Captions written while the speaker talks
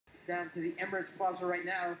down to the Emirates Plaza right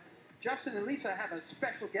now. Justin and Lisa have a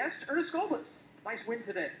special guest, Ernests Gulbis. Nice win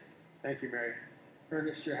today. Thank you, Mary.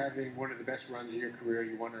 Ernest, you're having one of the best runs of your career.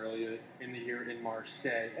 You won earlier in the year in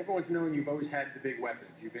Marseille. Everyone's known you've always had the big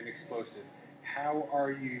weapons. You've been explosive. How are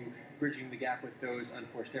you bridging the gap with those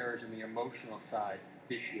unforced errors and the emotional side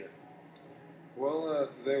this year? Well,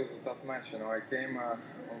 today was a tough match. I came on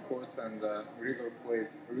court and River played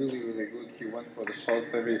really, really good. He went for the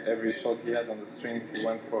shots. Every shot he had on the strings, he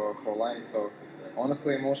went for lines. So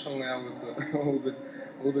honestly, emotionally, I was a little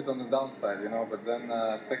bit on the downside, But then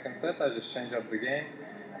second set, I just changed up the game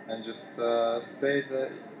and just stayed.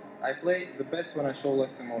 I play the best when I show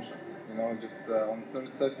less emotions. Just on the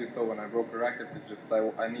third set, you saw when I broke a racket,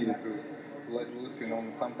 I needed to let loose.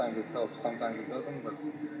 Sometimes it helps, sometimes it doesn't. But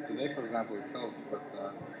today, for example, it helped. But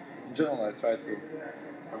in general, I try to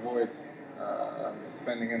avoid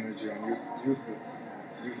spending energy on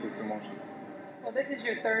useless emotions. Well, this is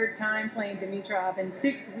your third time playing Dimitrov in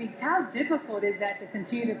 6 weeks. How difficult is that to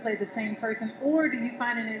continue to play the same person, or do you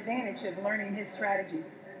find an advantage of learning his strategies?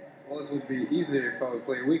 Well, it would be easier if I would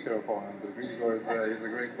play a weaker opponent, but Grigor is a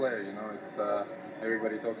great player. It's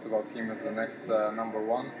everybody talks about him as the next number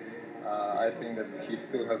one. I think that he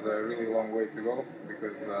still has a really long way to go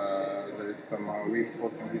because there is some weak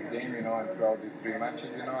spots in his game, and throughout these 3 matches,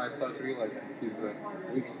 I start to realize his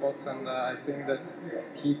weak spots, and I think that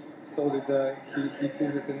he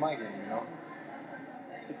sees it in my game,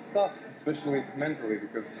 It's tough, especially mentally,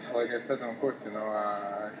 because, like I said on court,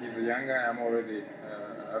 he's a young guy. I'm already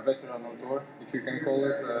a veteran on tour, if you can call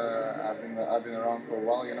it. I've been around for a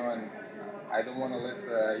while, and I don't want to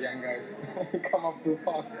let young guys come up too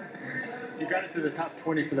fast. You got into the top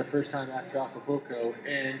 20 for the first time after Acapulco,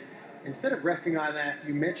 and instead of resting on that,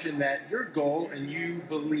 you mentioned that your goal and you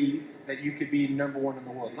believe that you could be number 1 in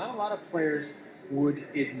the world. Not a lot of players would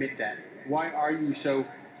admit that. Why are you so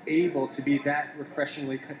able to be that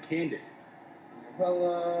refreshingly candid?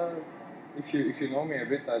 Well, if you know me a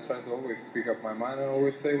bit, I try to always speak up my mind and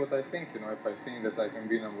always say what I think. If I think that I can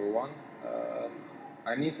be number 1,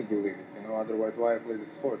 I need to believe it. Otherwise, why I play the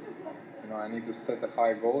sport? I need to set a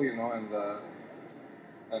high goal.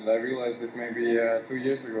 And I realized it maybe 2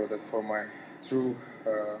 years ago that for my true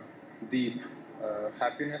deep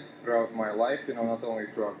happiness throughout my life, not only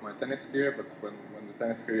throughout my tennis career, but when the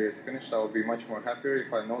tennis career is finished, I will be much more happier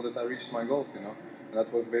if I know that I reached my goals. And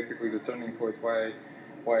that was basically the turning point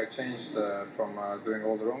why I changed from doing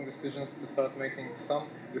all the wrong decisions to start making some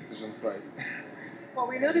decisions right. Well,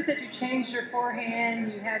 we noticed that you changed your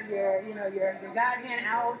forehand. You have your guide hand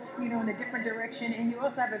out, in a different direction, and you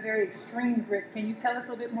also have a very extreme grip. Can you tell us a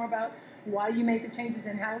little bit more about why you made the changes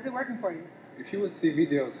and how is it working for you? If you would see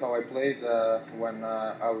videos how I played when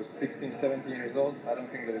I was 16, 17 years old, I don't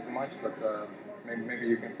think there is much, but maybe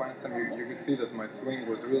you can find some. You can see that my swing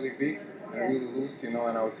was really big and really loose, and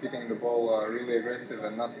I was hitting the ball really aggressive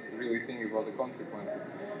and not really thinking about the consequences.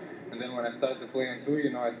 And then when I started to play on tour,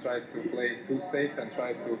 I tried to play too safe and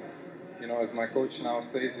tried to, as my coach now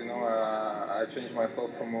says, I changed myself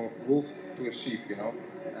from a wolf to a sheep,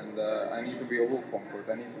 and I need to be a wolf on court.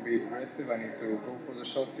 I need to be aggressive. I need to go for the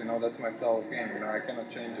shots. That's my style of game. I cannot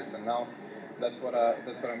change it. And now that's what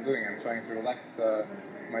I'm doing. I'm trying to relax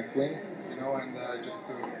my swing, and just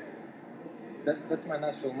to. That's my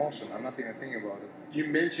natural motion. I'm not even thinking about it. You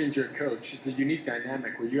mentioned your coach. It's a unique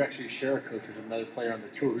dynamic where you actually share a coach with another player on the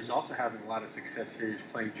tour who's also having a lot of success here. He's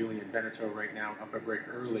playing Julian Benneteau right now, up a break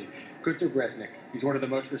early. Gunter Bresnik, he's one of the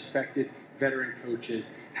most respected veteran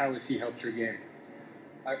coaches. How has he helped your game?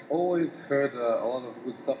 I've always heard a lot of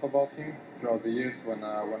good stuff about him throughout the years when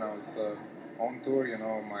I was on tour.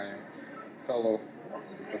 My fellow,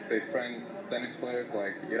 let's say, friend tennis players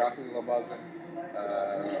like Irakli Labadze.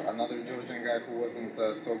 Another Georgian guy who wasn't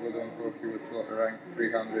so good on tour, he was ranked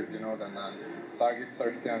 300, then Sargis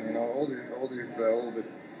Sargsyan, all these little bit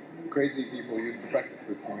crazy people used to practice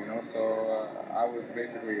with him, so I was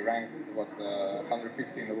basically ranked,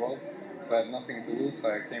 150 in the world, so I had nothing to lose.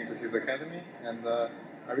 I came to his academy, and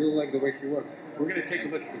I really like the way he works. We're going to take a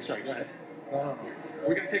look, sorry, go ahead. No.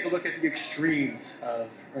 We're going to take a look at the extremes of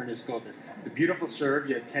Ernests Gulbis. The beautiful serve,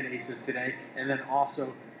 you had 10 aces today, and then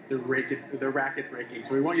also the racket breaking.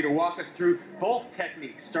 So we want you to walk us through both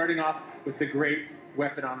techniques, starting off with the great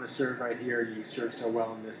weapon on the serve right here. You serve so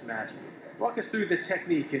well in this match. Walk us through the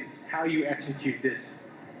technique and how you execute this.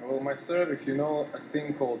 Well, my serve, if you know a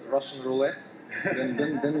thing called Russian roulette, then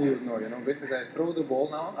you would know. Basically, I throw the ball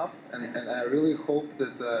now up, and I really hope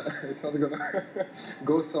that it's not gonna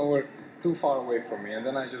go somewhere too far away from me, and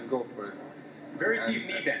then I just go for it. Very deep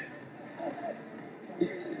knee bend.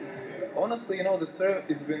 Honestly, you know, the serve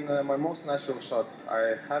has been my most natural shot.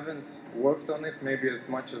 I haven't worked on it maybe as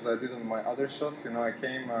much as I did on my other shots. You know, I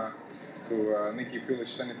came to Nikki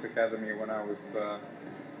Pilic Tennis Academy when I was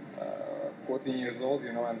 14 years old,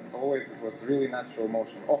 you know, and always it was really natural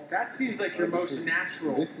motion. Oh, that seems like your most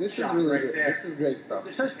natural this shot is really right good. there. This is great stuff.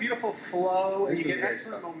 There's such beautiful flow, and This you is get great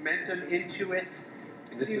excellent stuff. momentum into it.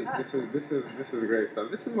 This is great stuff.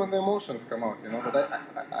 This is when the emotions come out, you know. But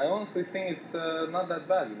I honestly think it's not that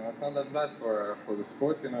bad, you know. It's not that bad for the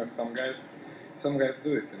sport, you know. If some guys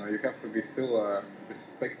do it, you know. You have to be still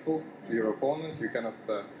respectful to your opponent. You cannot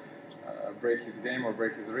break his game or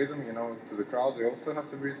break his rhythm, you know. To the crowd, you also have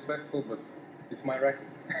to be respectful. But it's my racket.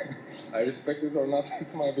 I respect it or not,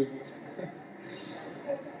 it's my business.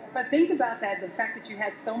 But think about that, the fact that you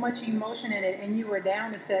had so much emotion in it and you were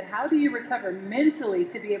down and said, how do you recover mentally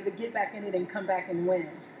to be able to get back in it and come back and win?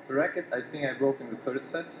 The racket, I think I broke in the third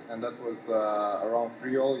set, and that was around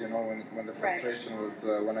 3-all, you know, when the frustration was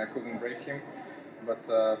when I couldn't break him.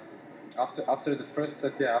 But after the first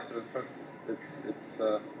set, it's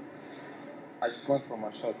I just went for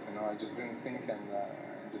my shots, you know. I just didn't think and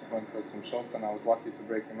just went for some shots, and I was lucky to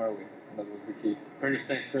break him early. That was the key. Ernest,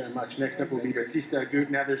 thanks very much. Next up will be Ernests Gulbis.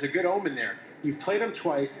 Now, there's a good omen there. You've played him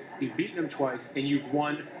twice, you've beaten him twice, and you've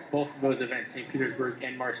won both of those events, St. Petersburg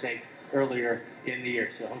and Marseille, earlier in the year.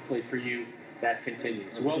 So hopefully for you, that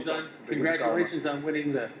continues. Well done. Congratulations on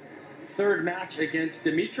winning the third match against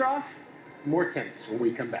Dimitrov. More tennis when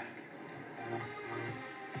we come back.